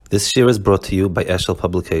This year is brought to you by Eshel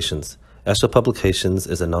Publications. Eshel Publications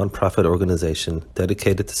is a non-profit organization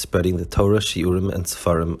dedicated to spreading the Torah, Shiurim, and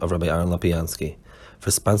Sefarim of Rabbi Aaron Lopiansky. For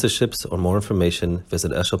sponsorships or more information,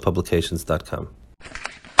 visit eshelpublications.com.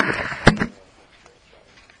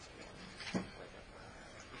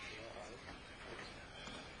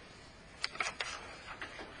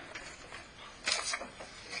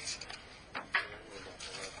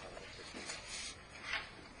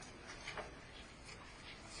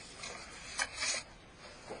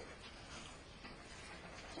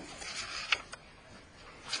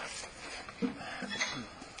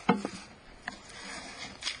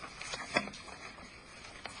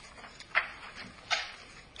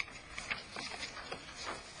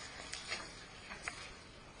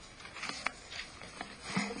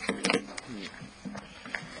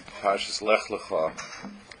 Lecha.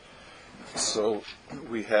 So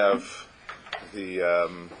we have the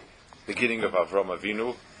beginning of Avram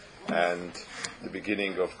Avinu and the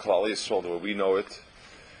beginning of Klal Yisrael, the way we know it.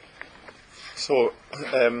 So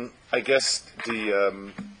I guess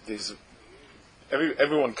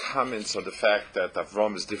everyone comments on the fact that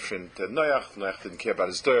Avram is different than Noach. Noach didn't care about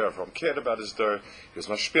his door. Avram cared about his door. He was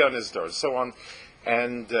mashpia on his door, and so on.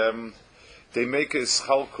 And they make a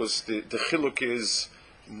chalkus. The chiluk is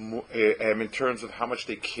in terms of how much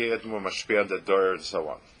they cared more mashpia on the door and so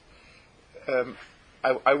on.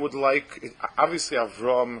 I would like, obviously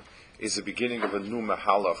Avram is the beginning of a new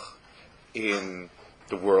mahalach in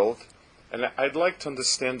the world, and I'd like to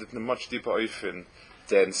understand it in a much deeper oifin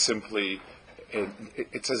than simply,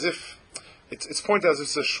 it's as if, it's pointed out as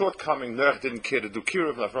it's a shortcoming. Noach didn't care to do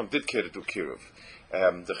kiruv, and Avram did care to do kiruv.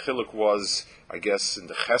 The chiluk was, I guess, in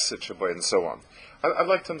the chesed shabai and so on. I'd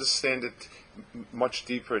like to understand it much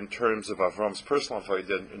deeper in terms of Avram's personal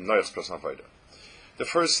avodah and Noach's personal avodah. The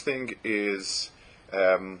first thing is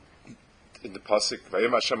in the pasuk,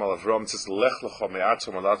 Vayom Hashem al Avram, it says Lech lecha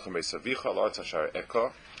me'artzo moladcha me'savicha al artz asher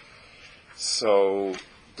eka. So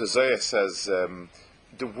the Zohar says the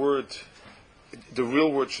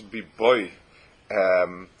real word should be boy.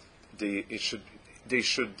 They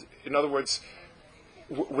should. In other words,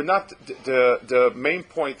 we're not. The main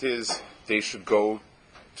point is they should go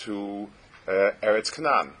to Eretz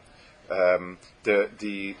Canaan.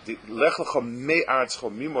 The Lech lecha me'artzo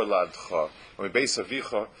mimoladcha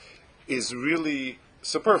me'savicha is really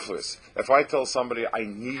superfluous. If I tell somebody I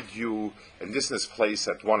need you in this place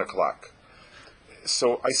at 1:00,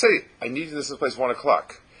 so I say I need you in this place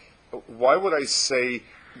 1:00. Why would I say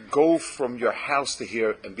go from your house to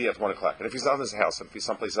here and be at 1:00? And if he's not in his house, and if he's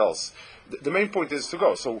someplace else, the main point is to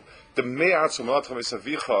go. So the me'artzo mimoladcha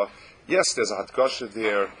me'savicha, yes, there's a hadgasha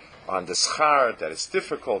there on the schar that it's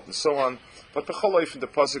difficult and so on, but b'chol the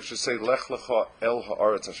pasuk should say Lech lecha el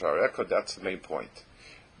ha'aretz asher eka. That's the main point.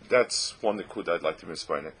 That's one nikud I'd like to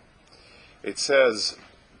explain. It says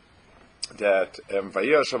that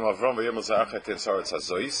Vayir Sham Avram Vayir Mazach et Saretz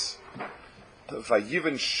Hazois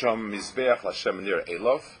Vayiven Sham Mizbeach Lashem Nir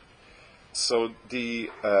Elov. So the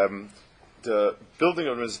building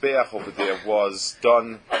of Mizbeach over there was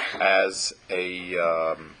done as a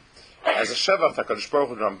shevach. HaKadosh Baruch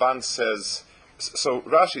Hu, Ramban says. So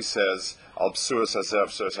Rashi says Al Bsuras Hazer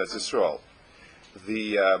Bsuras Yisrael.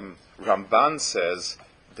 The Ramban says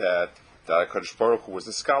that HaKadosh Baruch Hu was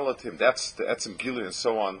the scholar to him. That's in Gilead and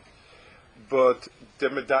so on. But the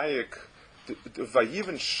Medayik, the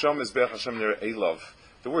Vayiven Sham is Be'ach Hashem Ner Elov.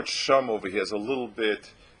 The word Sham over here is a little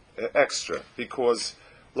bit extra because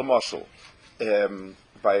Lamashal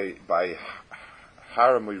by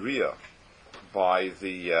Haramuria, by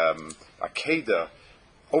the Akedah,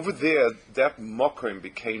 over there that Mokum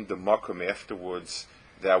became the Mokum afterwards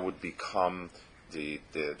that would become the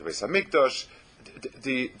Beis Hamikdash.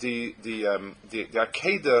 The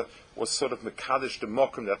Akedah was sort of Mekadesh the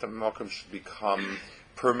Mokum, that the Mokum should become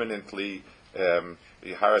permanently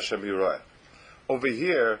Harashem Yirah. Over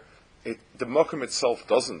here, the Mokum itself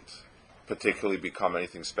doesn't particularly become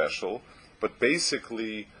anything special, but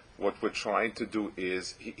basically what we're trying to do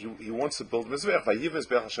is he wants to build Mizbeach. Vayiv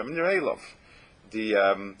Mizbeach Hashem Nir Elov.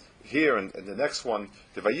 The here and the next one,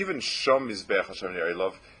 the Vayiv Sham Mizbeach Hashem Nir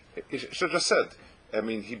Elov. It should have just said. I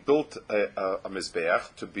mean, he built a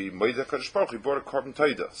Mizbeach to be Moed HaKadosh Baruch Hu. He brought a korban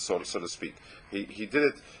toida, so to speak. He did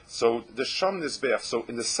it. So the Sham Mizbeach. So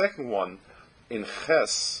in the second one, in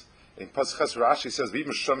Ches, in Pas Ches, Rashi says,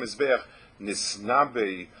 "V'im Sham Mizbeach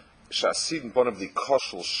nisnabe shasid bon of the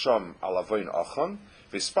koshel Sham alavoin achon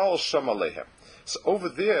v'spal Sham alehem." So over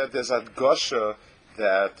there's that gusha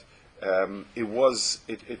that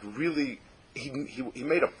it really he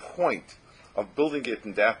made a point of building it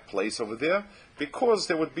in that place over there, because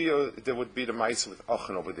there would be the mice with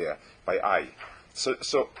Achan over there by Ai. So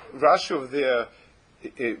Rashi over there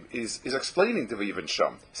is explaining the Vayivin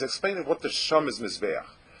Sham. He's explaining what the Sham is Mizbeach.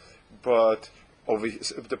 But over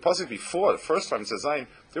the pasuk before, the first time it says Zayin,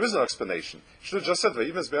 there is no explanation. He should have just said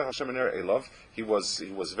Vayivin Mizbeach Hashem Ener Elav. He was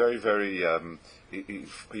very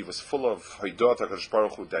he was full of Haidot HaKadosh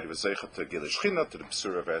Baruch Hu, that he was Zeicha to Gil Shechina, to the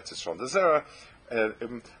Pesura of Eretz Yisrael Dezera.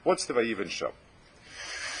 What's the Vayivin Sham?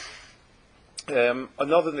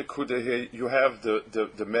 Another Nekuda here, you have the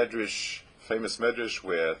Medrash, famous Medrash,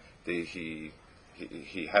 where he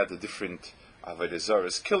had the different Avodah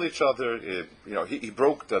Zaros kill each other. He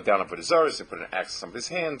broke down Avodah Zaros and put an axe on his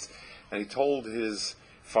hands, and he told his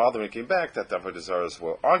father when he came back that the Avodah Zaros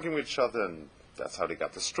were arguing with each other, and that's how they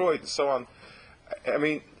got destroyed, and so on. I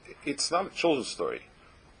mean, it's not a children's story.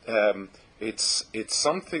 It's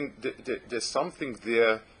something. There's something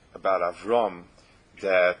there about Avram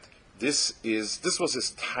that this was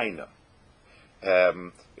his taina.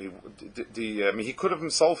 He could have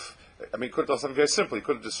himself. He could have done something very simple. He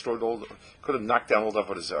could have could have knocked down all the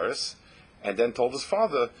Avodah Zaros, and then told his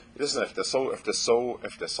father, "Listen, if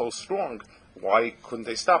they're so strong, why couldn't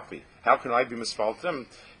they stop me? How can I be misfal to them?"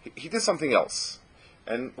 He did something else.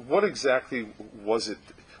 And what exactly was it?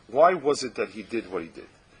 Why was it that he did what he did?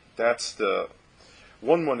 That's the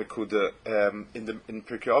one monikuda. In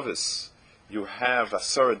Pirkei Avos, you have a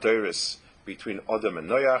Deiris between Adam and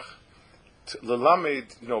Noach.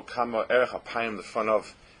 Lelamed, kama erech apayim, the fun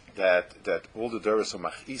of that all the Deiris are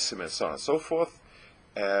machisim and so on and so forth.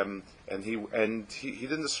 And he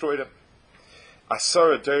didn't destroy them. A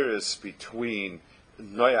Deiris between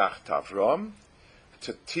Noach to Avram,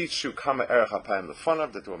 to teach you kama erech apayim the fun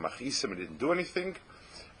of that they were machisim and didn't do anything.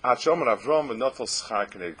 Achomer Avram and not schar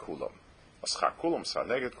keneged kulam, schar kulam, schar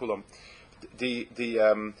neged kulam.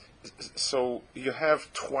 So you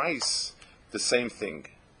have twice the same thing.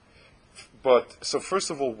 But so first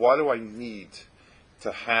of all, why do I need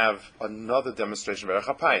to have another demonstration of erech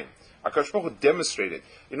apayim? HaKadosh Baruch Hu demonstrated.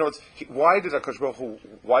 Why did HaKadosh Baruch Hu?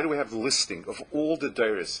 Why do we have the listing of all the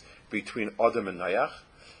deiros between Adam and Noach?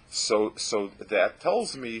 So that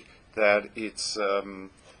tells me that it's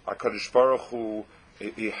HaKadosh Baruch Hu.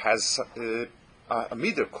 He has a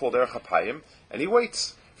midah called erech apayim, and he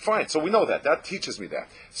waits. Fine, so we know that. That teaches me that.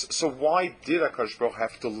 So why did HaKadosh Baruch Hu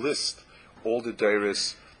have to list all the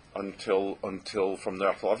deiros until from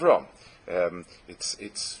Noach to Avram?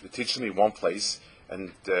 It teaches me one place,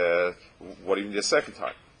 and what do you need a second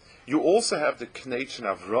time? You also have the Knech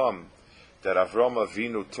Avram, that Avram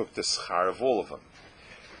Avinu took the schar of all of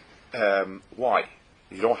them. Why?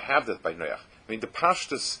 You don't have that by Noach. The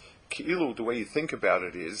Pashtus Ki'ilu, the way you think about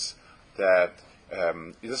it is that,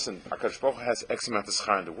 listen, HaKadosh Baruch Hu has X amount of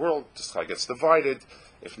schar in the world, the schar gets divided.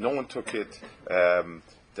 If no one took it,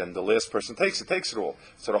 then the last person takes it all.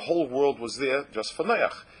 So the whole world was there just for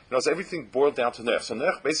Noach. Everything boiled down to Noach. So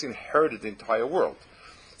Noach basically inherited the entire world.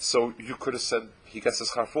 So you could have said he gets the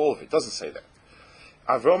schar for all of it. It doesn't say that.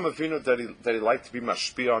 Avram Avinu, that he liked to be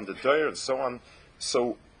mashpia on the doyer and so on.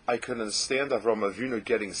 So I can understand Avram Avinu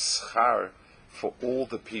getting schar for all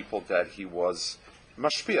the people that he was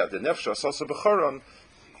mashpia. The nefesh also b'choron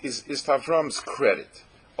is to Avram's credit.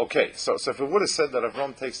 Okay, so if it would have said that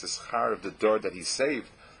Avram takes the schar of the door that he saved,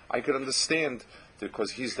 I could understand,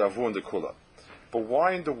 because he's the avu and the kula. But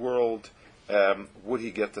why in the world would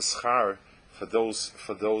he get the schar for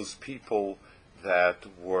those people that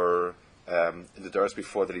were in the doors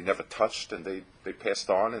before, that he never touched, and they passed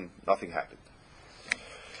on and nothing happened?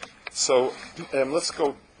 So let's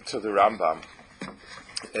go to the Rambam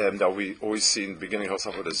that we always see in the beginning of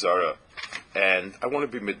Avodah Zarah, and I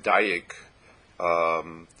want to be medayik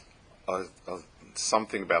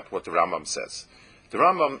something about what the Rambam says. The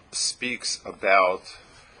Rambam speaks about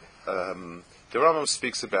how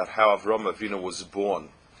Avram Avinu was born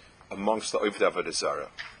amongst the Ovdei Avodah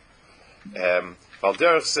Zarah.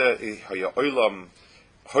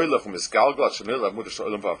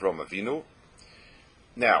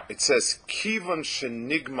 Now it says, "Kivan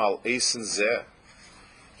shenigmal eisen zeh,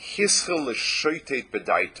 hischel l'shoitet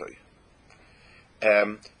bedaitoi."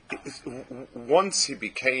 Once he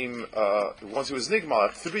was nigmal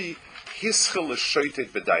at 3, hischel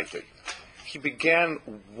l'shoitet bedaitoi, he began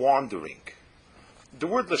wandering. The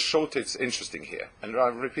word l'shotet is interesting here, and I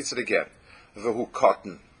repeat it again. V'hu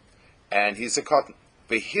cotton, and he's a cotton.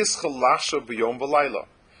 V'hischel lasho b'yom v'layla,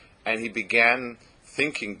 and he began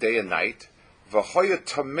thinking day and night. V'hoya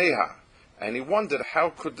tameha, and he wondered how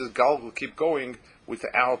could the galgal keep going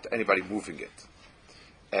without anybody moving it.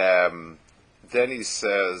 Then he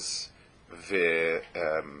says, he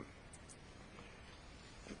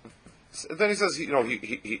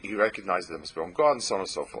recognized them as from God, and so on and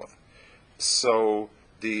so forth. So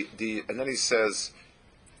And then he says,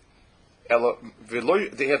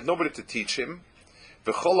 they had nobody to teach him.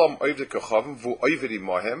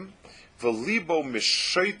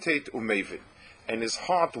 And his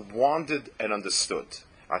heart wandered and understood.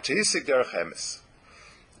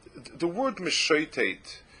 The word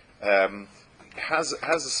mishoitet has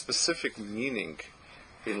a specific meaning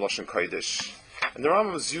in Lashon Kodesh. And the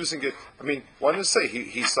Rambam was using it, why did I say?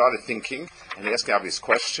 He started thinking, and he asked obvious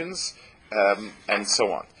questions, and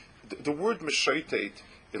so on. The word mishoitet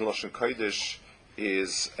in Lashon Kodesh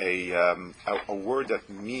is a word that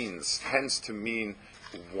tends to mean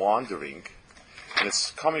wandering, and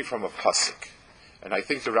it's coming from a pasuk. And I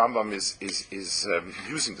think the Rambam is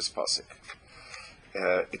using this pasuk.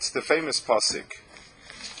 It's the famous pasuk.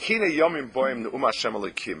 Kine yomim boim ne'um Hashem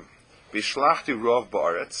Elokim, bishlachti rov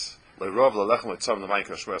ba'aretz, le'rov lelechem le'tzom l'mayim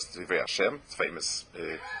k'ashmeres t'ivei Hashem. It's famous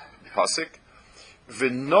pasuk.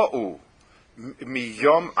 V'no'u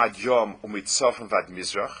miyom ad yom u'mitzofim vad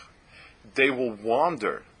mizrach. They will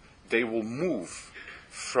wander, they will move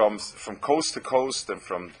from coast to coast and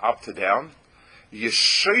from up to down.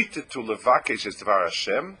 Yeshaitet to levakesh es dvar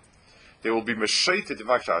Hashem. They will be meshaitet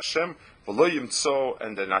levakesh Hashem, v'lo yimtzo,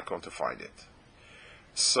 and they're not going to find it.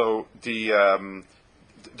 So the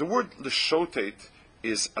word leshotet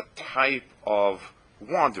is a type of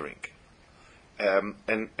wandering,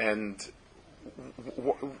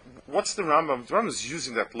 what's the Rambam? The Rambam is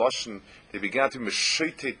using that lashon. They began to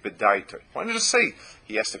meshotet bedaiter. Why don't you just say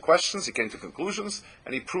he asked the questions, he came to conclusions,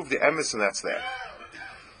 and he proved the emes, and that's that.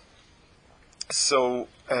 So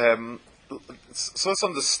let's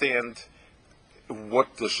understand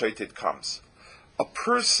what leshotet comes. A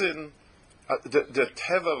person, the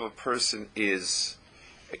teva of a person is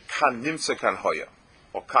kan nimtza kan hoya,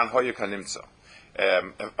 or kan hoya kan nimtza.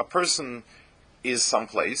 A person is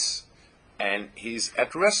someplace, and he's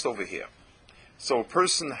at rest over here. So a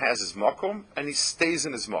person has his makom, and he stays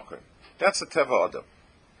in his makom. That's a teva adam.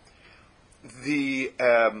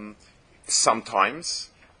 Sometimes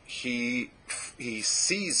he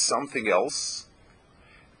sees something else,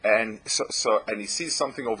 and he sees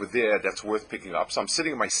something over there that's worth picking up. So I'm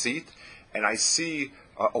sitting in my seat, and I see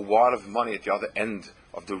a wad of money at the other end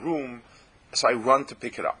of the room, so I run to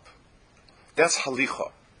pick it up. That's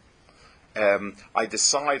halicha. I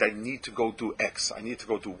decide I need to go do X, I need to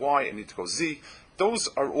go do Y, I need to go Z. Those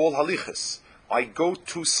are all halichas. I go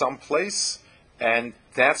to some place, and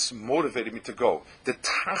that's motivated me to go. The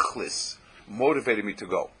tachlis motivated me to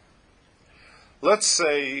go. Let's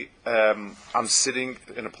say I'm sitting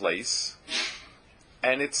in a place,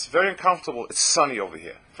 and it's very uncomfortable. It's sunny over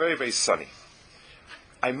here, very, very sunny.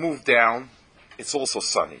 I move down, it's also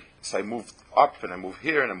sunny. So I move up, and I move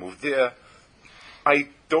here, and I move there. I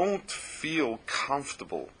don't feel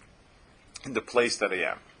comfortable in the place that I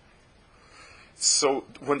am. So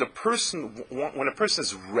when a person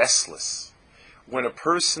is restless, when a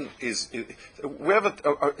person is,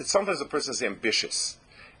 sometimes a person is ambitious,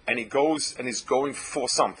 and he goes and he's going for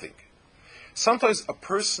something. Sometimes a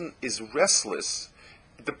person is restless.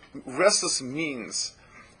 The restless means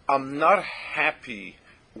I'm not happy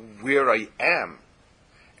where I am,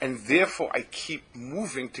 and therefore I keep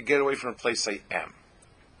moving to get away from the place I am.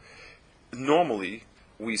 Normally,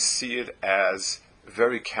 we see it as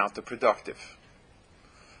very counterproductive.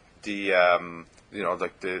 The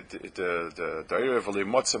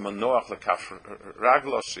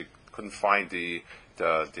she couldn't find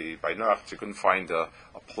by Noach, she couldn't find a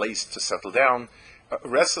place to settle down.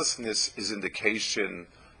 Restlessness is indication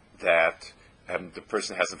that the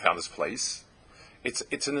person hasn't found his place.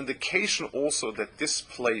 It's an indication also that this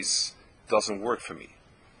place doesn't work for me.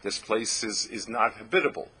 This place is not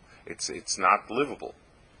habitable. It's not livable.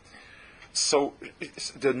 So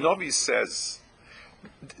the Navi says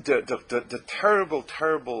the terrible,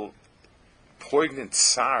 terrible, poignant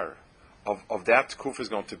tsar of that kuf is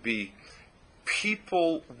going to be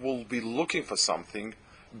people will be looking for something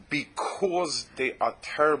because they are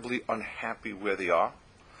terribly unhappy where they are.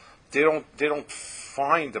 They don't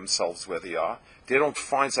find themselves where they are. They don't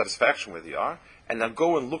find satisfaction where they are, and they'll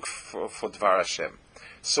go and look for Dvar Hashem.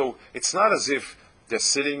 So it's not as if they're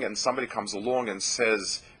sitting and somebody comes along and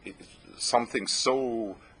says something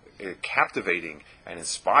so captivating and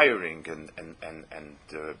inspiring and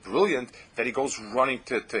brilliant that he goes running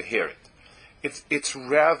to hear it. It's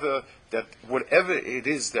rather that whatever it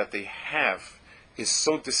is that they have is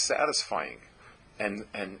so dissatisfying and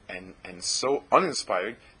so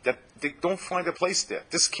uninspiring that they don't find a place there.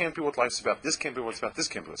 This can't be what life's about. This can't be what it's about. This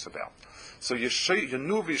can't be what it's about. So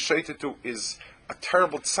Yenuvi Sheitetu is a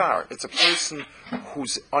terrible tsar. It's a person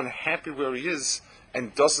who's unhappy where he is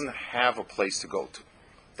and doesn't have a place to go to.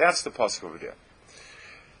 That's the pasuk over there.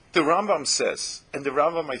 The Rambam says, and the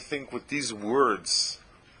Rambam, I think, with these words,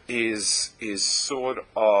 is sort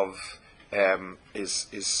of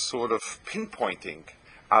pinpointing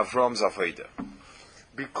Avram's Aveda,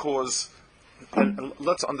 because, and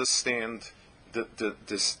let's understand the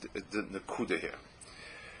Nakuda here.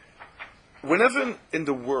 Whenever in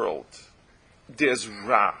the world there's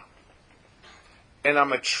Ra, and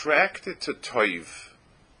I'm attracted to Toiv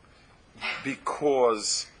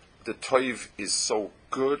because the Toiv is so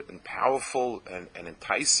good and powerful and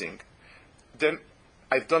enticing, then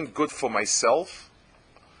I've done good for myself,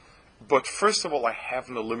 but first of all, I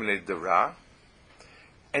haven't eliminated the Ra,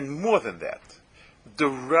 and more than that, the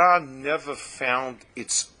Ra never found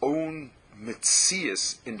its own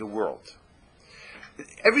Metzias in the world.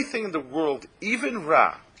 Everything in the world, even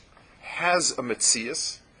Ra, has a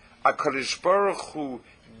Metzias. HaKadosh Baruch Hu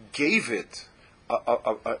gave it,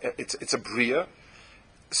 it's a Bria.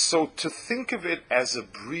 So to think of it as a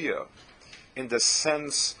Bria, in the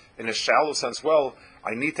sense, in a shallow sense, well,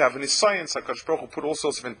 I need to have any science. HaKadosh Baruch Hu put all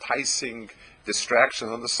sorts of enticing distractions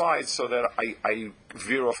on the side so that I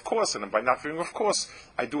veer off course, and by not veering off course,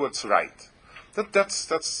 I do what's right.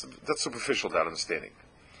 That's superficial, that understanding.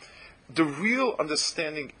 The real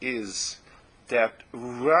understanding is that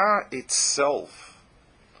Ra itself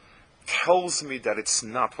tells me that it's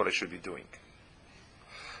not what I should be doing.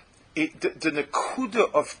 The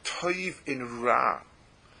Nakuda of Toiv in Ra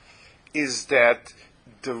is that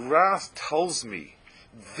the Ra tells me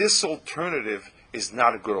this alternative is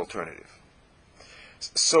not a good alternative.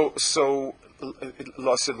 So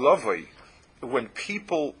Lasid Lavoi, when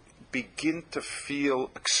people begin to feel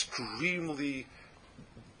extremely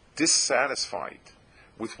dissatisfied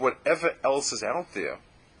with whatever else is out there,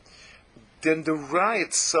 then the Ra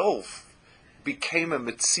itself became a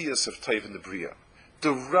Metzias of Toiv in the Bria.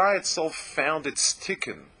 The Ra itself found its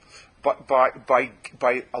tikkun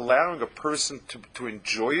by allowing a person to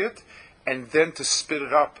enjoy it and then to spit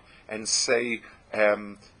it up and say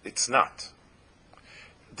it's not.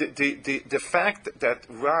 The fact that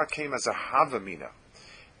Ra came as a Havamina,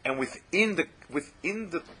 and within the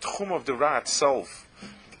tchum of the Ra itself,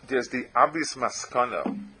 there's the obvious maskana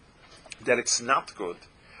that it's not good.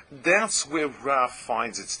 That's where Ra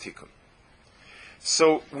finds its tikkun.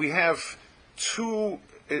 So we have two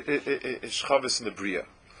shchavis in the Bria.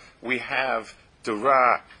 We have the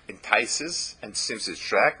Ra entices and seems to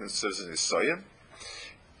distract and serves in Nisoyan.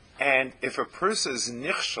 And if a person is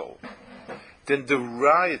nichshol, then the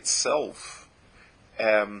Ra itself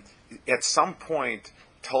at some point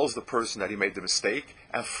tells the person that he made the mistake,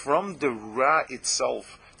 and from the Ra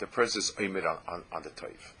itself, the person is oimid on the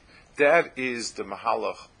Toiv. That is the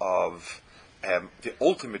mahalach of the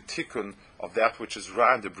ultimate tikkun of that which is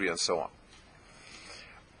Ra and the Bria and so on.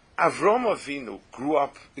 Avram Avinu grew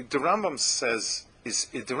up. The Rambam says is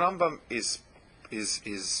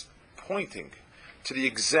pointing to the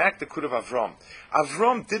exact Nakud of Avram.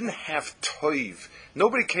 Avram didn't have Toiv.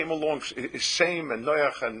 Nobody came along, Shem and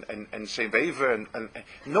Noach and Shem Be'ever, and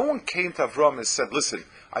no one came to Avram and said, "Listen,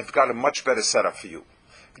 I've got a much better setup for you."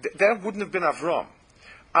 That wouldn't have been Avram.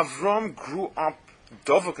 Avram grew up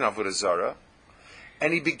Dovuk in Avodah Zarah,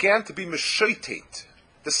 and he began to be Meshoitet.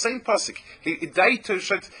 The same pasuk.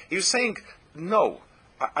 He was saying, "No,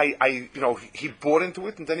 he bought into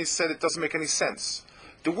it, and then he said it doesn't make any sense."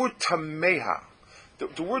 The word tameha,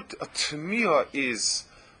 the word tamia is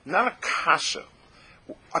not a kasha.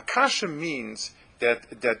 A kasha means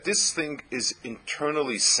that this thing is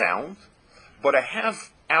internally sound, but I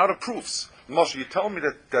have outer proofs. Moshe, you tell me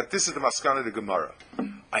that this is the maskana of the Gemara.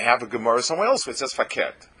 I have a Gemara somewhere else where it says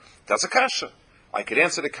fakert. That's a kasha. I could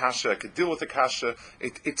answer the kasha. I could deal with the kasha.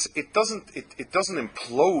 It doesn't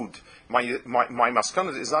implode. My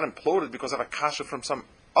maskana is not imploded because I have a kasha from some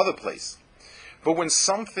other place. But when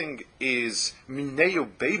something is mineo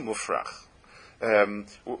bei mufrach, the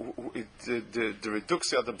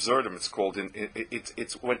reduxia ad absurdum, it's called.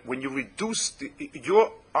 It's when you reduce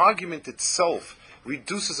your argument itself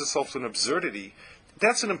reduces itself to an absurdity.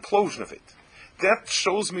 That's an implosion of it. That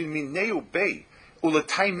shows me mineo bei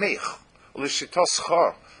ulatay mech.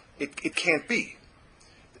 It can't be.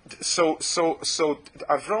 So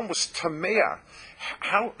Avram was tamea.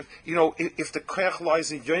 How, if the koach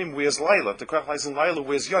lies in Yom, where's Laila? If the koach lies in Laila,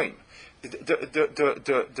 where's Yom? The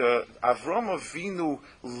Avram Avinu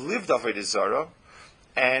lived Avodah Zarah,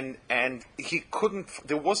 and he couldn't.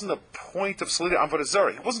 There wasn't a point of solidity on Avodah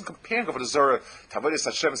Zarah. He wasn't comparing Avodah Zarah to Avodah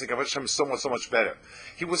Hashem and saying Avodah Hashem is so much better.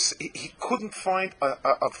 He couldn't find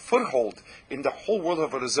a foothold in the whole world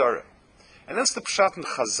of Avodah Zarah. And that's the pshat in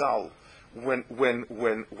Chazal when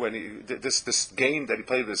this game that he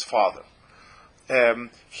played with his father.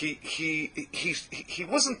 he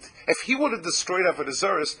wasn't. If he would have destroyed Avodah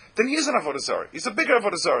Zarahs, then he is an Avodah Zarah. He's a bigger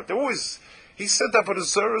Avodah Zarah. He said that Avodah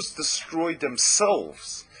Zarahs destroyed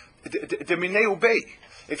themselves. The Minei Ubei.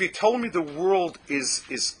 If you told me the world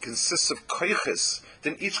consists of koiches,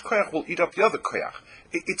 then each koich will eat up the other koich.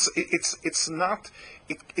 It's not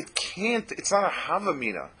a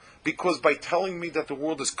havamina, because by telling me that the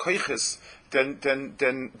world is koiches, then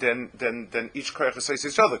each koich says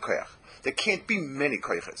each other koich. There can't be many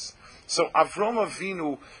koiches. So Avram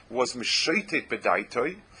Avinu was mishaitet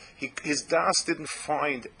bedaitoi. His das didn't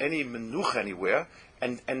find any menuch anywhere.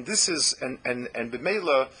 And this is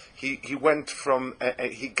b'meila he went from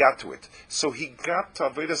he got to it. So he got to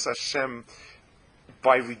Avodas Hashem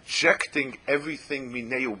by rejecting everything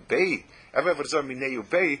minei ubei,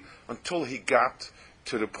 until he got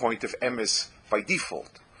to the point of emes by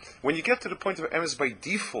default. When you get to the point of emes by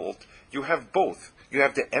default, you have both. You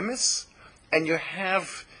have the emes and you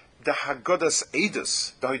have the Haggadas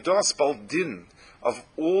Eidos, the Haggadas Baldin of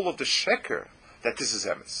all of the sheker that this is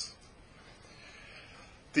emes.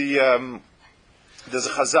 There's a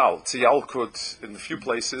Chazal, it's a Yalkut in a few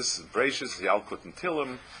places, Breishis, the Yalkut in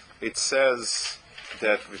Tilim. It says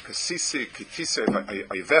that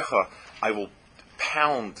I will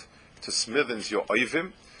pound to smithereens your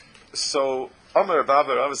oivim. So Amar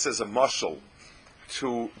Baba says a mashal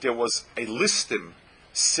there was a listim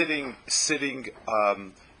sitting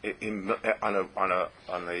on a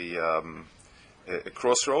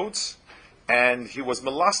crossroads, and he was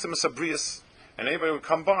melastim sabrius. And anybody would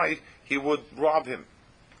come by, he would rob him.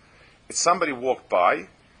 If somebody walked by,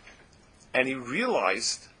 and he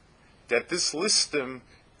realized that this listim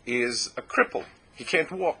is a cripple. He can't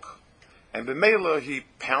walk. And b'meila, he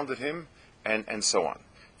pounded him, and so on.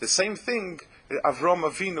 The same thing, Avram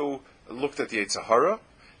Avinu looked at the Yetzer Hara.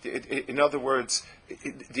 In other words,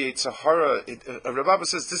 the Yetzer Hara, Rabbi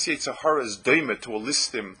says this Yetzer Hara is doimed to a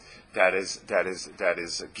listim that is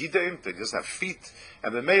gideim, that doesn't have feet,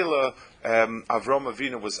 and the Mela, Avram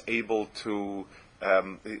Avinu was able to.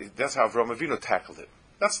 That's how Avram Avinu tackled it.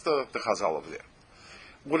 That's the Chazal over there.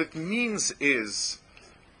 What it means is,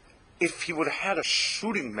 if he would have had a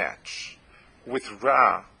shooting match with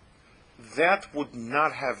Ra, that would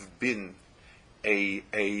not have been a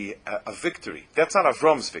victory. That's not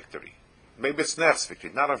Avram's victory. Maybe it's Nech's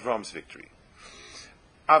victory, not Avram's victory.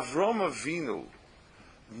 Avram Avinu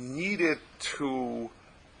needed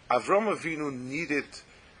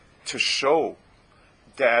to show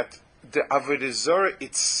that the Avodah Zarah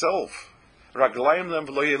itself, Raglayim lem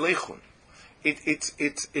v'lo yelechun,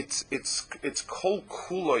 it's kol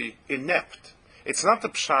kuloi inept. It's not the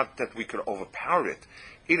pshat that we could overpower it.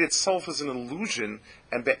 It itself is an illusion,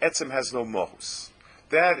 and be'etzem has no mohus.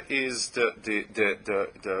 That is the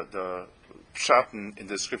pshat in the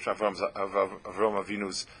description of Avram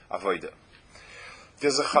Avinu's avodah.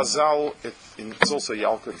 There's a chazal, it's also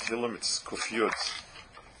Yalkut in Tilim, it's Kufyud.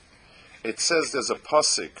 It says there's a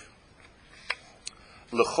pasuk,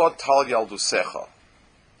 Lechot tal yaldusecha,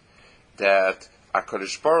 that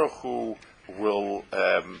HaKadosh Baruch Hu will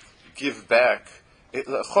give back.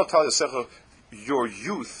 Lechot tal yaldusecha, your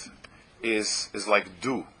youth is like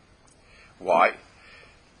dew. Why?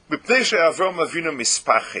 Mipnei she'Avram Avinu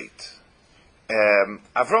mispachet.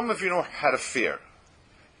 Avram Avinu had a fear.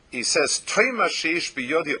 He says, "Treima sheish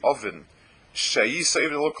biyodi oven,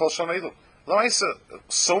 she'yisayv lo kol shaneilu."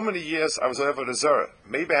 So many years I was over the Zara.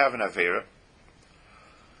 Maybe I have an avera.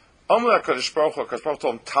 Amar HaKadosh Baruch Hu, HaKadosh Baruch Hu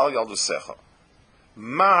told him, "Tal yaldusecha,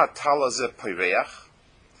 ma tal hazeh peireach,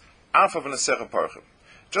 af avnesecha parchim."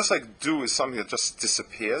 Just like dew is something that just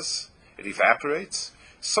disappears, it evaporates,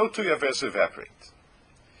 so too your avers evaporate.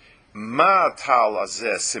 Ma tal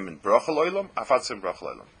hazeh simin bracha lo'olam, afat simin bracha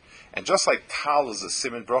lo'olam. And just like tal is a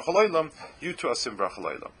simin bracha lo'olam, you too are simin bracha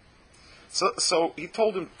lo'olam. So he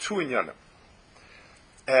told him two inyanim.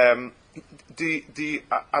 The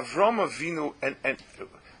Avram Avinu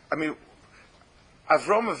Avram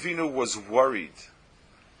Avinu was worried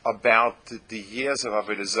about the years of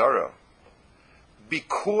Avodah Zarah,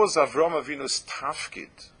 because Avram Avinu's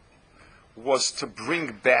tafkid was to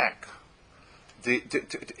bring back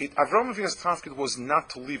Avram Avinu's tafkid was not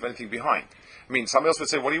to leave anything behind. I mean, somebody else would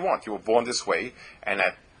say, "What do you want? You were born this way, and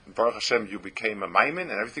at Baruch Hashem you became a maimin,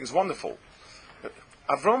 and everything's wonderful."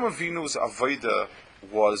 Avram Avinu's avodah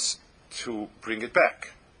was to bring it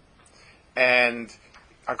back, and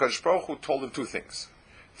HaKadosh Baruch Hu told him two things.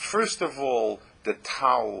 First of all, the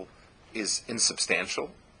tal is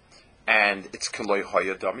insubstantial, and it's keloi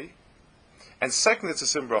hayadami, and second, it's a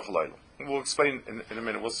sim bracha lo'olam. We'll explain in a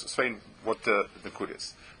minute. We'll explain what the kud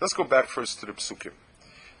is. Let's go back first to the psukim,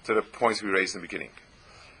 to the points we raised in the beginning.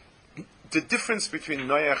 the difference between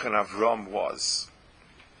Noach and Avram was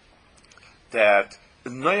that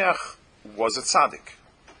Noach was a tzaddik.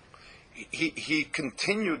 He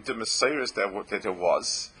continued the Messiahs that there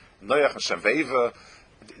was. Noach and Shaveva.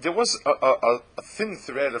 There was a thin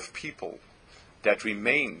thread of people that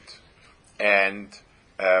remained and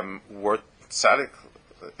were tzaddik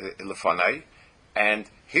lefanai, and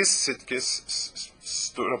his tzidkis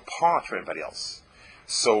stood apart from everybody else.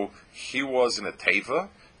 So he was in a teva,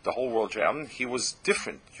 the whole world around him. He was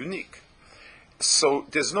different, unique. So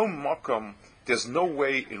there's no makom, there's no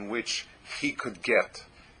way in which he could get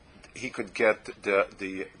the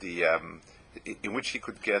in which he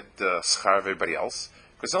could get the schar of everybody else,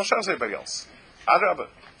 because no shas everybody else. Adrabah,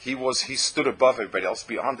 he stood above everybody else,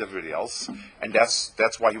 beyond everybody else, and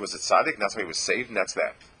that's why he was a tzaddik, and that's why he was saved, and that's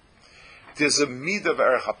that. There's a mid of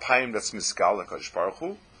erech hapayim that's misgal HaKadosh Baruch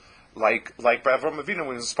Hu, like by Avram Avinu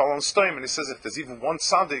when he's Spal on Stoim, and he says if there's even one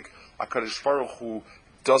tzaddik, HaKadosh Baruch Hu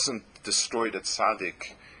doesn't destroy that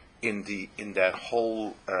tzaddik in that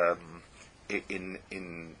whole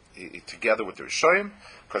together with the Rishoyim.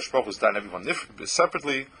 HaKadosh Baruch Hu's done everyone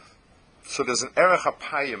separately. So there's an erech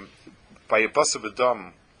hapayim by a bus of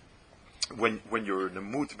Adam when you're in the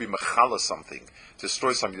mood to be mechala something, to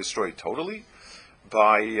destroy something, you destroy it totally.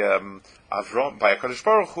 By Avram, by HaKadosh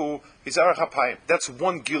Baruch Hu, he's erech hapayim. That's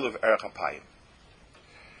one gil of erech hapayim.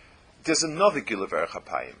 There's another gil of erech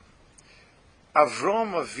hapayim.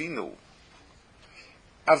 Avram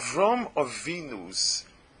Avinu's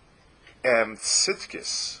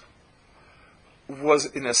tzidkis was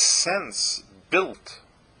in a sense built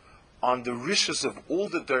on the riches of all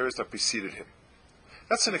the dairies that preceded him.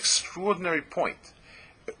 That's an extraordinary point.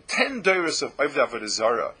 10 dairies of Oved Avodah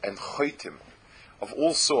Zarah and Choitim of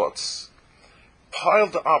all sorts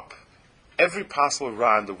piled up every possible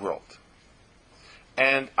ra in the world.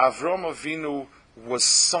 And Avram Avinu was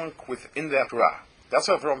sunk within that ra. That's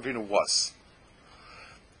what Avram Avinu was.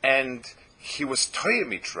 And he was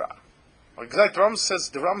Toyemit ra. Exactly,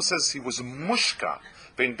 the Ram says he was mushka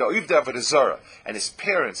between the Oved Avodah Zarah and his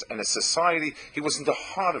parents and his society. He was in the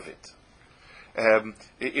heart of it.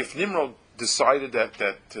 If Nimrod decided that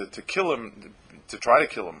to kill him, to try to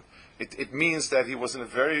kill him, it means that he was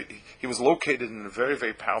located in a very,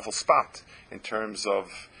 very powerful spot in terms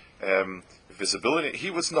of visibility. He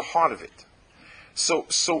was in the heart of it. So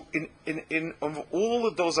in of all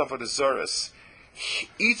of those Avodah Zarahs,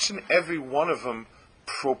 each and every one of them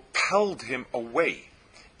propelled him away.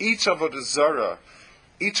 Each Avodah Zarah,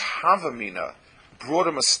 each Havamina brought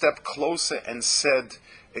him a step closer and said,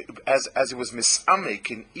 as he was misamek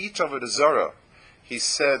in each Avodah Zarah, he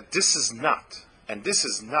said, this is not, and this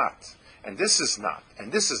is not, and this is not,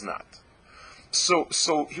 and this is not. So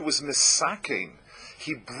he was misaking.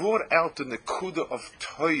 He brought out the nekuda of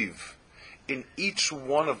toiv in each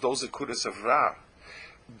one of those nekudas of ra,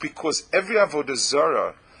 because every Avodah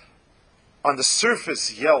Zarah on the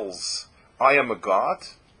surface yells, I am a God,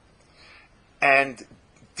 and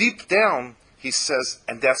deep down he says,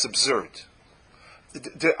 and that's absurd.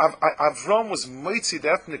 Avram was mitzi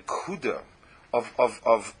that nekuda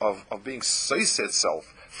of being seis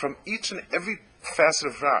itself from each and every facet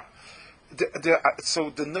of Ra. So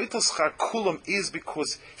the Neitel Schar Kulam is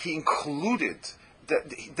because he included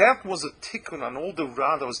that was a tikkun on all the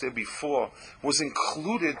Ra that was there before, was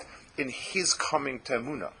included in his coming to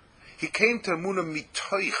Emunah. He came to Emunah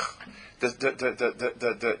mitoich,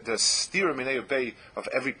 the stira minei bay of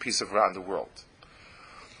every piece of Ra in the world.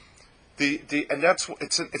 And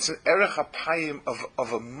it's an erech hapayim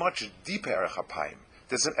of a much deeper erech hapayim.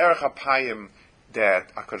 There's an erech hapayim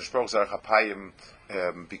that HaKadosh Baruch Hu is erech hapayim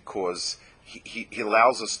because he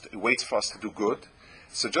allows us, he waits for us to do good.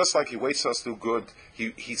 So just like he waits for us to do good,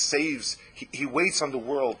 he waits on the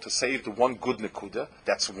world to save the one good nekuda.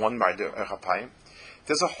 That's one erech hapayim.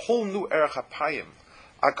 There's a whole new erech hapayim.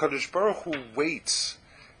 HaKadosh Baruch Hu waits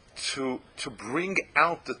to bring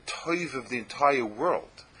out the toiv of the entire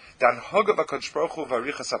world. The anhag of HaKadosh Baruch Hu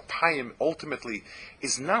v'arichas hapayim ultimately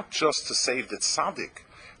is not just to save the tzaddik,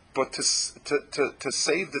 but to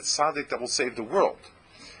save the tzaddik that will save the world.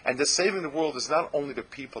 And the saving the world is not only the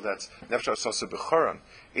people that's nefesh asasa b'choron.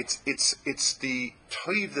 It's the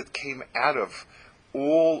toiv that came out of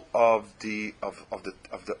all of the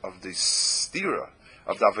stira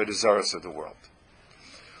of the avodah zaros of the world.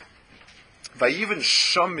 Vayiven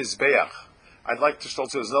sham mizbeach. I'd like to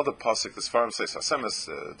also, there's another pasuk, the Sfarim says,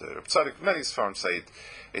 the Tzaddik, many Sfarim say it.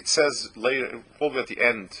 It says later, all the way at the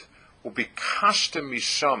end, ubikashtem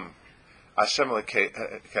misham Hashem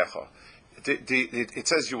lekecha. It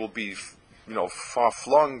says you will be, far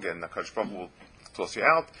flung, and the HaKadosh Baruch Hu will toss you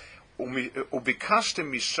out.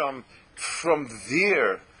 Ubikashtem misham, from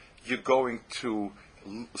there you're going to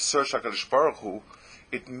search HaKadosh Baruch Hu,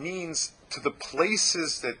 it means to the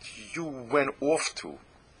places that you went off to.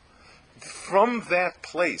 From that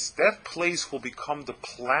place will become the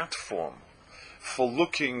platform for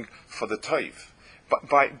looking for the Taiv.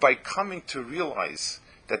 But by coming to realize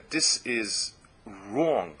that this is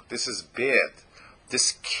wrong, this is bad,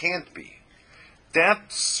 this can't be,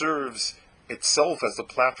 that serves itself as the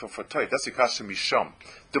platform for Taiv. That's the Kasha Misham.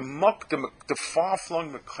 The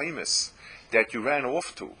far-flung Mekaimis that you ran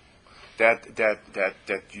off to,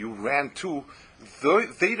 that you ran to,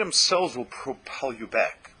 they themselves will propel you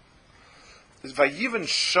back. Vayiven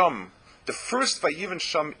Sham, the first Vayiven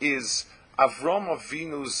Sham is Avram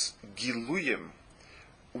Avinu's Giluyim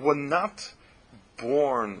were not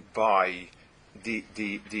born by the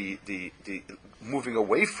moving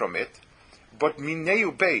away from it, but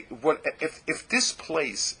Mineu Bey. If this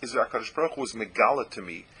place is where HaKadosh Baruch Hu was Megala to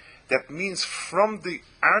me, that means from the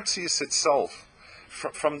Artzius itself,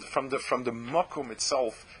 from the Makom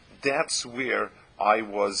itself, that's where I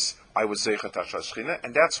was Zeichat Shechina,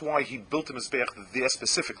 and that's why he built the Mizbeach there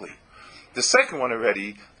specifically. The second one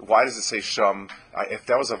already, why does it say Sham? If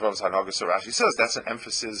that was Avram's Hanagas, so Rashi says that's an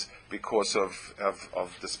emphasis because of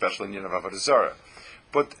the special union of Avodah Zarah.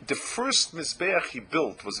 But the first Mizbeach he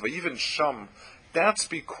built was Vayiven Sham. That's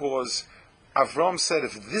because Avram said,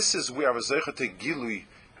 if this is where I was Zeichat Gilui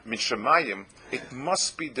Min Shemayim, it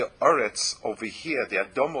must be the Eretz over here, the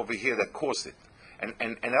Adom over here that caused it.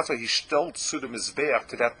 And that's why he stellt to the Mizbeach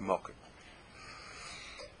to that Mokim.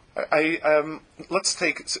 Let's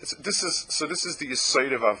take this is the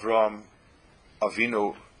Yesod of Avram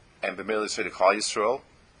Avinu and B'mei Yesod of Klal Yisrael.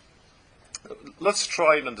 Let's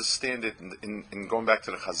try and understand it in going back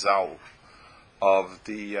to the Chazal of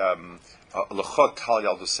the Lechot Tal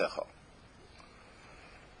Yaldusecha.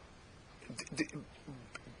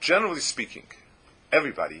 Generally speaking,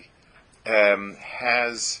 everybody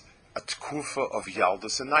has a tkufa of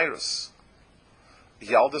Yaldus and Nairus.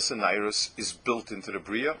 Yaldus and Nairus is built into the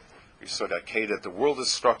Bria. We saw that the world is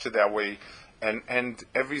structured that way, and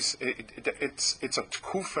it's a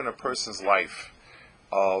tkufa in a person's life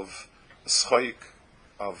of schoik,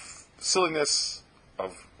 of silliness,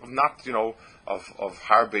 of not of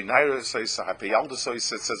harbe Nairus, harbe Yaldus. It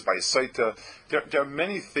says by Saita. There are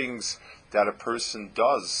many things that a person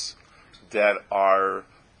does that are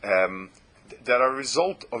a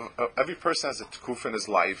result of every person has a tkufa in his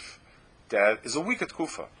life that is a weak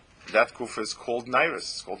tkufa. That tkufa is called Nairus,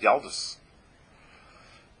 it's called Yaldus.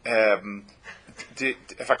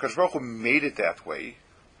 If HaKadosh Baruch Hu made it that way,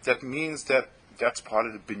 that means that that's part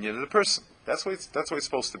of the binyan of the person. That's what it's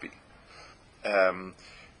supposed to be. And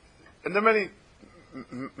there are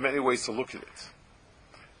many ways to look at it.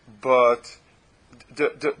 But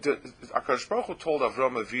the HaKadosh Baruch Hu told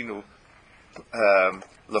Avram Avinu,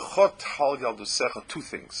 Lechot Tal Yaldusecha, two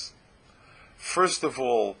things. First of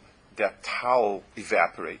all, that tal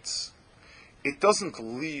evaporates. It doesn't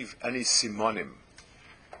leave any simonim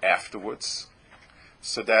afterwards.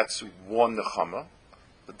 So that's one nechama.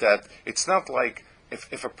 That it's not like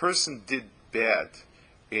if a person did bad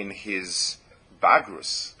in his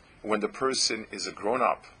bagrus, when the person is a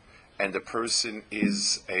grown-up and the person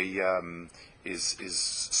is is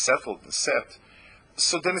settled and set,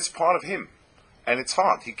 so then it's part of him. And it's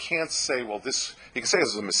hard. He can't say, well, he can say it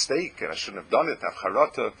was a mistake and I shouldn't have done it,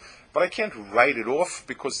 Avcharata, but I can't write it off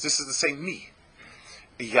because this is the same me.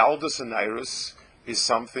 Yaldus and Nairus is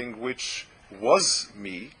something which was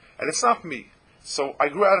me, and it's not me. So I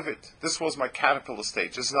grew out of it. This was my caterpillar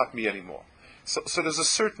stage. It's not me anymore. So there's a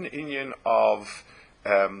certain inyan of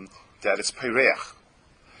that it's Pereach.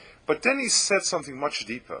 But then he said something much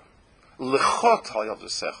deeper. Lechot al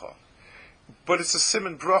Yaldusecha. But it's a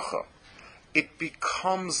siman bracha. It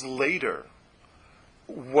becomes later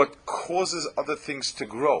what causes other things to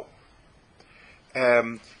grow.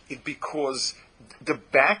 Because the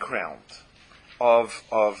background of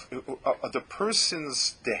the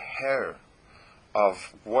person's deher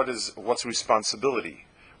of what's responsibility,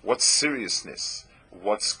 what's seriousness,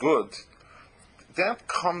 what's good, that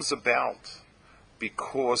comes about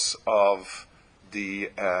because of the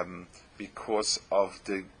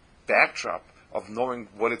backdrop of knowing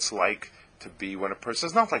what it's like to be when a person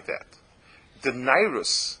is not like that. The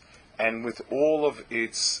Nairus, and with all of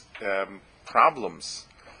its problems,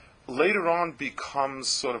 later on becomes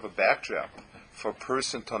sort of a backdrop for a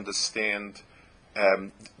person to understand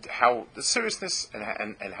how the seriousness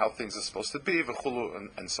and how things are supposed to be,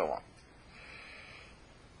 and so on.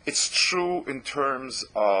 It's true in terms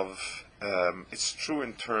of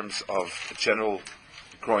general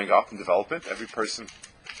growing up and development. Every person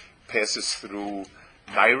passes through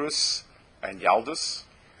Nairus and Yaldus,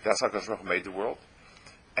 That's how Hakadosh Baruch Hu made the world.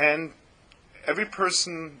 And every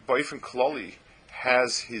person, Ba'ifin Klali,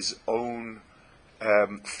 has his own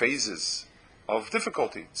phases of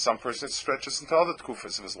difficulty. Some person it stretches into other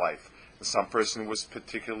tkufas of his life. And some person was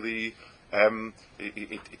particularly,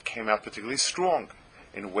 it came out particularly strong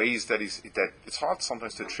in ways that it's hard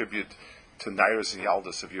sometimes to attribute to Nairos and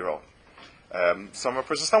Yaldus of your own. Some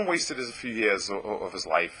wasted a few years of his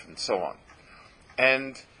life and so on.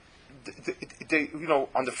 And they,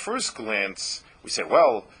 on the first glance, we say,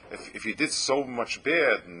 well, if you did so much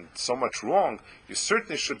bad and so much wrong, you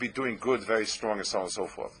certainly should be doing good, very strong, and so on and so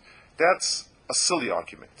forth. That's a silly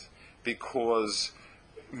argument, because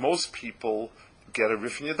most people get a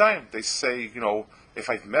rif in yadayim. They say, if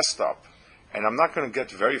I've messed up, and I'm not going to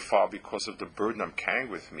get very far because of the burden I'm carrying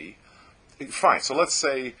with me, fine. So let's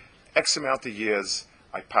say X amount of years,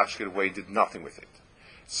 I patched it away, did nothing with it.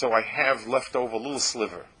 So I have left over a little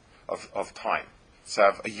sliver of time. So I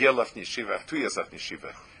have a year left in yeshiva, I have 2 years left in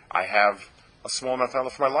yeshiva. I have a small amount of time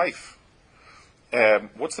left for my life.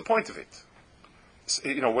 What's the point of it? So,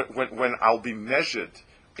 when I'll be measured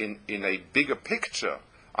in a bigger picture,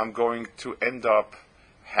 I'm going to end up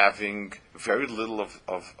having very little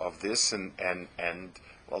of this and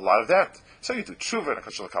a lot of that. So you do tshuva and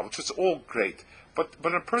akashal, which is all great. But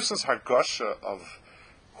a person's hargasha of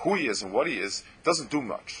who he is and what he is doesn't do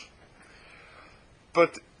much.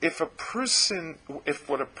 But if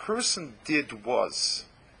what a person did was,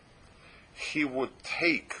 he would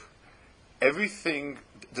take everything,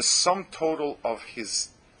 the sum total of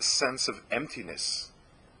his sense of emptiness,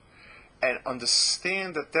 and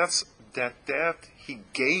understand that he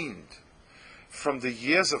gained from the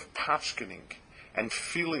years of patchkening and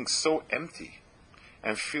feeling so empty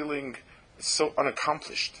and feeling so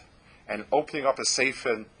unaccomplished and opening up a safe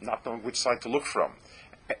and not knowing which side to look from.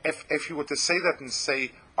 If you were to say that and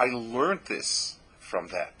say, I learned this from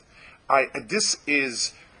that, I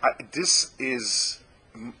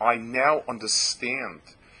now understand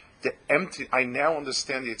the empty. I now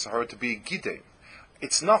understand it's hard to be a gidei.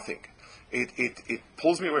 It's nothing. It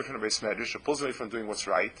pulls me away from the base medrash. It pulls me away from doing what's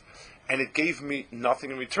right, and it gave me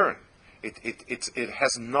nothing in return. It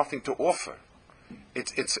has nothing to offer.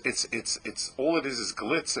 It's all it is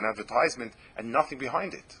glitz and advertisement and nothing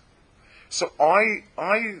behind it. So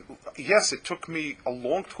yes, it took me a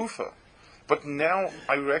long tkufa, but now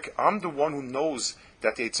I'm the one who knows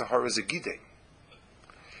that the Yetzer Hara is a gidei.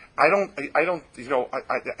 I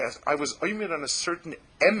was aimed on a certain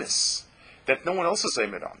emes that no one else is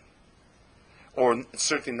aimed on, or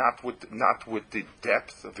certainly not with the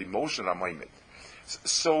depth of emotion I'm aimed.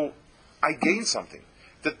 So I gain something.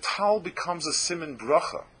 The tal becomes a siman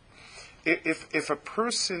bracha. If a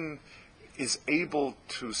person is able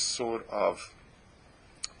to sort of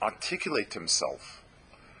articulate to himself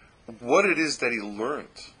what it is that he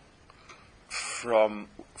learned from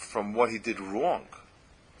what he did wrong,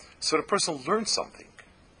 so the person learned something,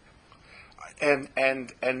 and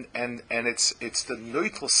it's the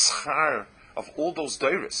neutral schar of all those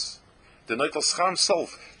dairis, the neutral schar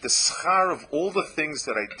himself, the schar of all the things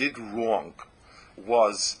that I did wrong,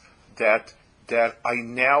 was that I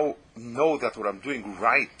now know that what I'm doing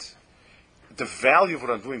right, the value of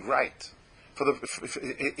what I'm doing right,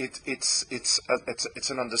 it's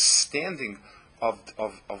an understanding of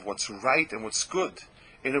what's right and what's good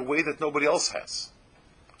in a way that nobody else has.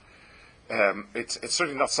 It's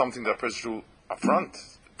certainly not something that a person do up front,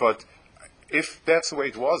 but if that's the way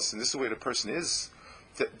it was, and this is the way the person is,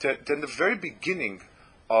 then the very beginning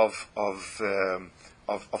of Klal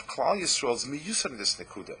Yisrael is miyusad in this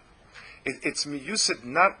nekuda. It's miyusad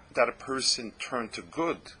not that a person turned to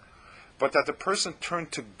good, but that the person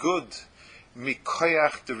turned to good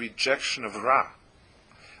mikoyach the rejection of ra.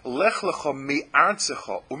 Lech lecha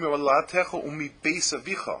me'artzecha u'me'olatecha u'mi'beis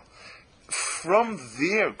avicha. From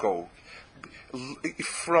there go,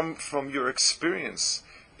 from your experience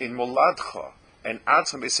in moladcha and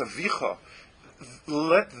artzecha beis avicha,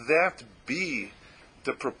 let that be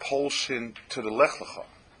the propulsion to the lech lecha.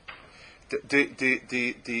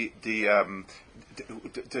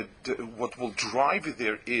 What will drive you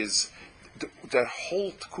there is that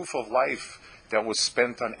whole tkuf of life that was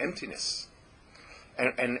spent on emptiness,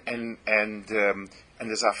 and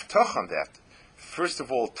there's aftach on that. First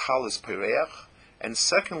of all, tal is pereach, and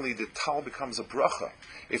secondly, the tal becomes a bracha.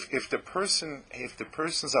 If the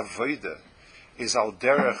person's avodah is al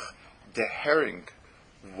derech the herring,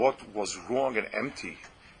 what was wrong and empty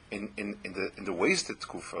in the wasted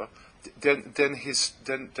tkufa, then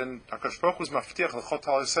Hakadosh Baruch Hu's maftiach l'chot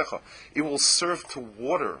tal yisecha. It will serve to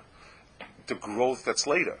water the growth that's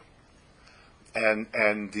later.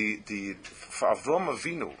 And the for Avram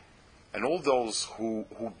Avinu, and all those who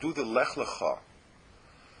do the Lech Lecha,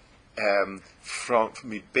 from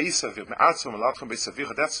mi beisavich, mi atzom alatchem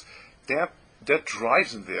beisavich, that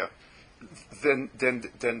drives him there. Then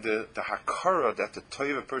the hakara that the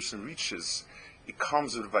Toiva person reaches, it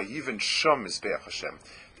comes with vayiven sham mizbeach Hashem.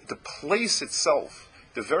 The place itself,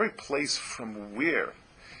 the very place from where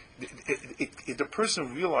the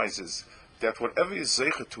person realizes that whatever is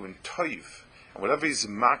zeicha to in Toiv, and whatever is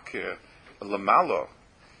makir lamala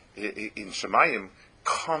in Shemayim,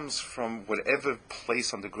 comes from whatever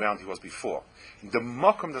place on the ground he was before. The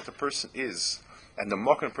makom that the person is, and the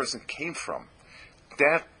makom the person came from,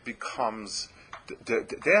 that becomes,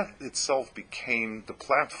 that itself became the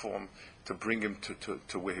platform to bring him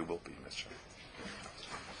to where he will be.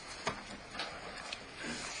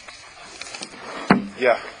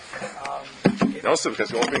 Yeah. And also because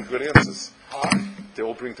they all bring good answers. They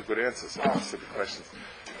all bring the good answers. Specific questions.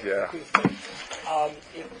 Yeah.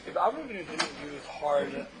 If I'm going to use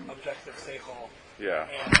hard objective seichel, yeah,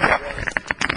 and